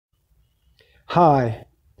Hi,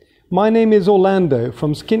 my name is Orlando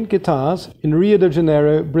from Skint Guitars in Rio de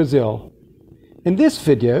Janeiro, Brazil. In this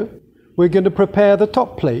video, we're going to prepare the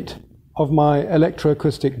top plate of my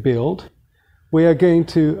electroacoustic build. We are going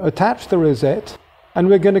to attach the rosette and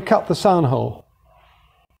we're going to cut the sound hole.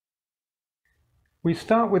 We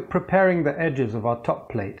start with preparing the edges of our top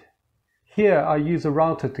plate. Here I use a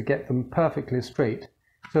router to get them perfectly straight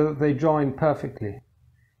so that they join perfectly.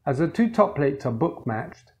 As the two top plates are book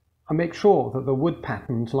matched, I make sure that the wood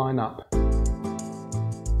patterns line up.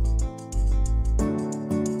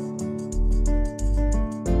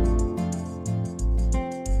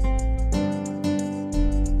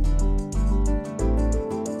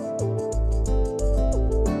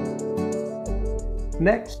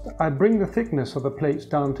 Next, I bring the thickness of the plates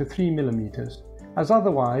down to 3 mm, as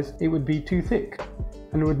otherwise it would be too thick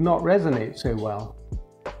and would not resonate so well.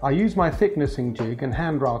 I use my thicknessing jig and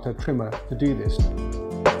hand router trimmer to do this.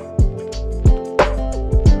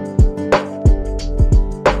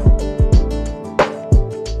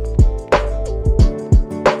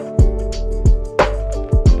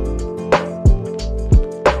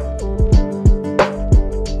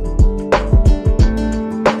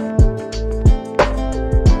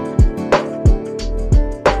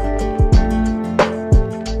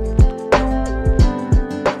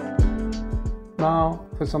 Now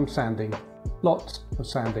for some sanding, lots of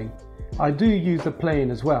sanding. I do use the plane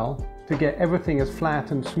as well to get everything as flat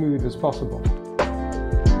and smooth as possible.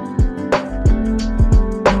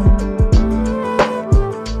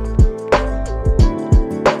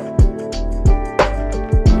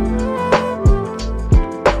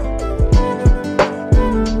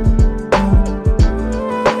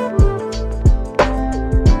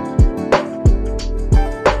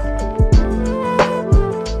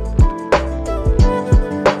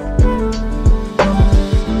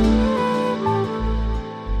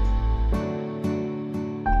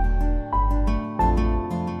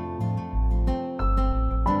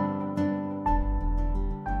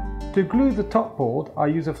 To glue the top board, I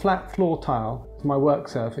use a flat floor tile as my work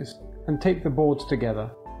surface and tape the boards together.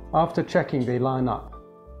 After checking they line up,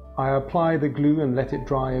 I apply the glue and let it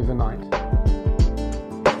dry overnight.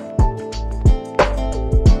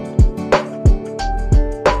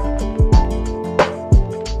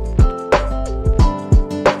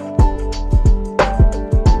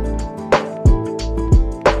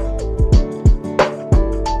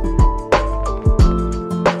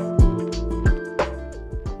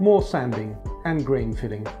 More sanding and grain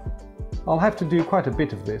filling. I'll have to do quite a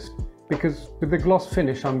bit of this because with the gloss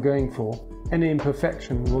finish I'm going for, any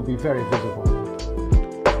imperfection will be very visible.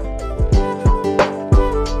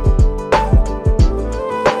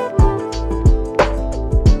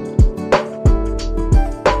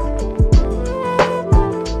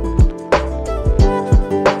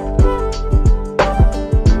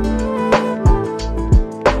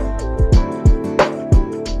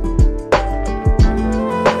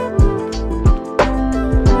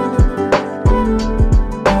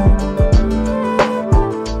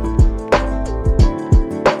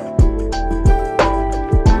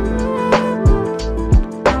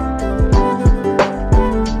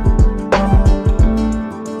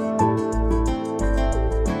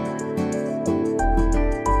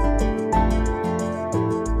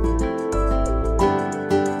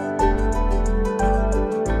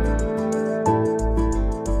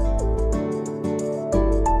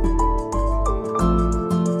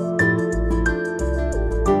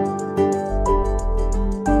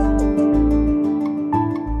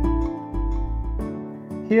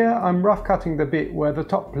 Here I'm rough cutting the bit where the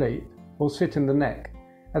top plate will sit in the neck,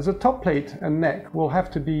 as the top plate and neck will have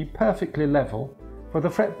to be perfectly level for the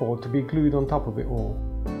fretboard to be glued on top of it all.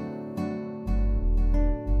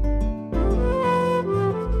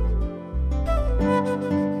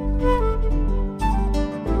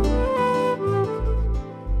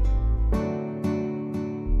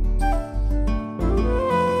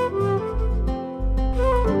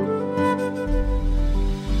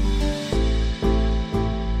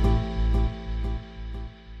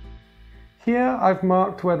 Here I've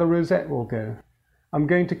marked where the rosette will go. I'm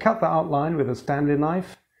going to cut the outline with a Stanley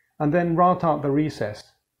knife and then route out the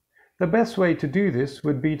recess. The best way to do this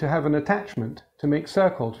would be to have an attachment to make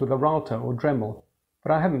circles with a router or Dremel,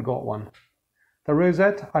 but I haven't got one. The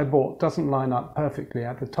rosette I bought doesn't line up perfectly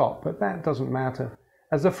at the top, but that doesn't matter,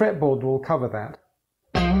 as the fretboard will cover that.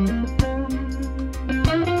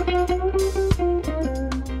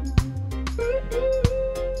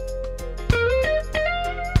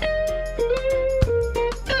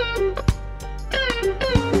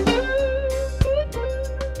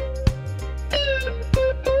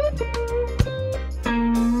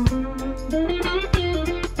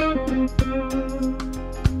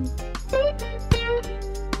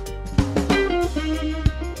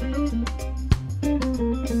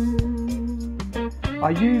 I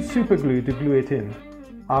use super glue to glue it in.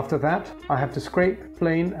 After that, I have to scrape,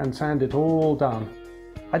 plane and sand it all down.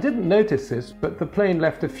 I didn't notice this, but the plane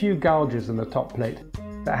left a few gouges in the top plate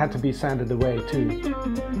that had to be sanded away too.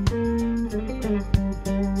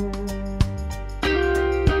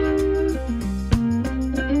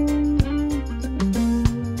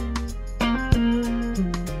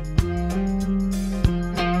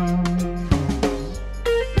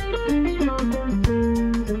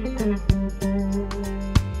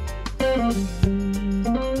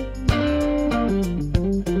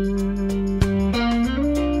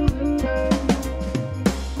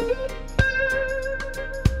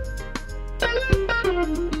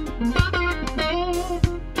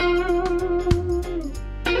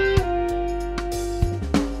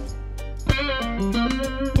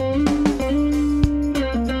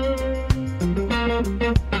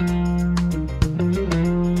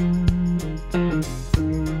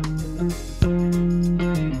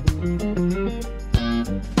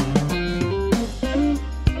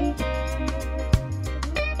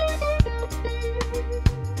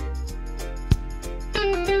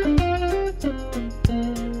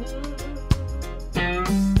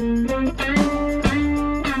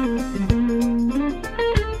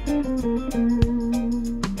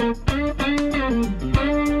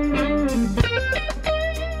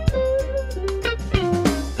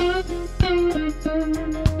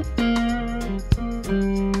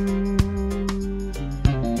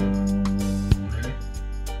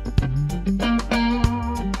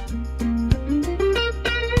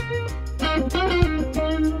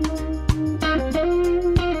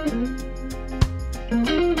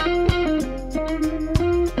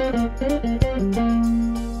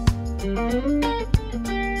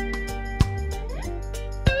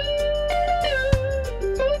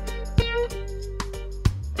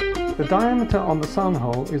 The diameter on the sound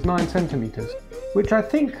hole is 9 cm, which I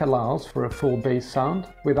think allows for a full bass sound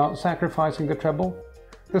without sacrificing the treble.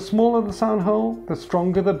 The smaller the sound hole, the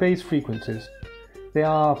stronger the bass frequencies. There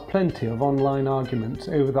are plenty of online arguments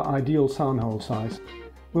over the ideal sound hole size.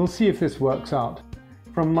 We'll see if this works out.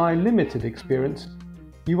 From my limited experience,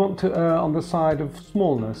 you want to err on the side of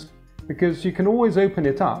smallness, because you can always open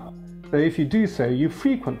it up, though if you do so, you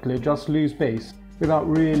frequently just lose bass without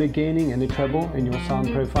really gaining any treble in your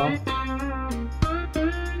sound profile.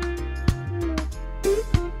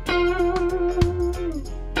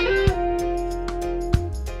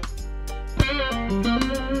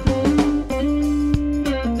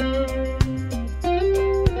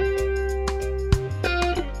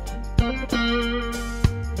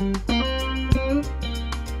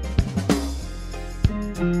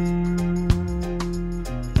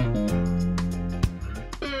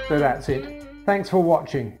 So that's it. Thanks for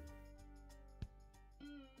watching.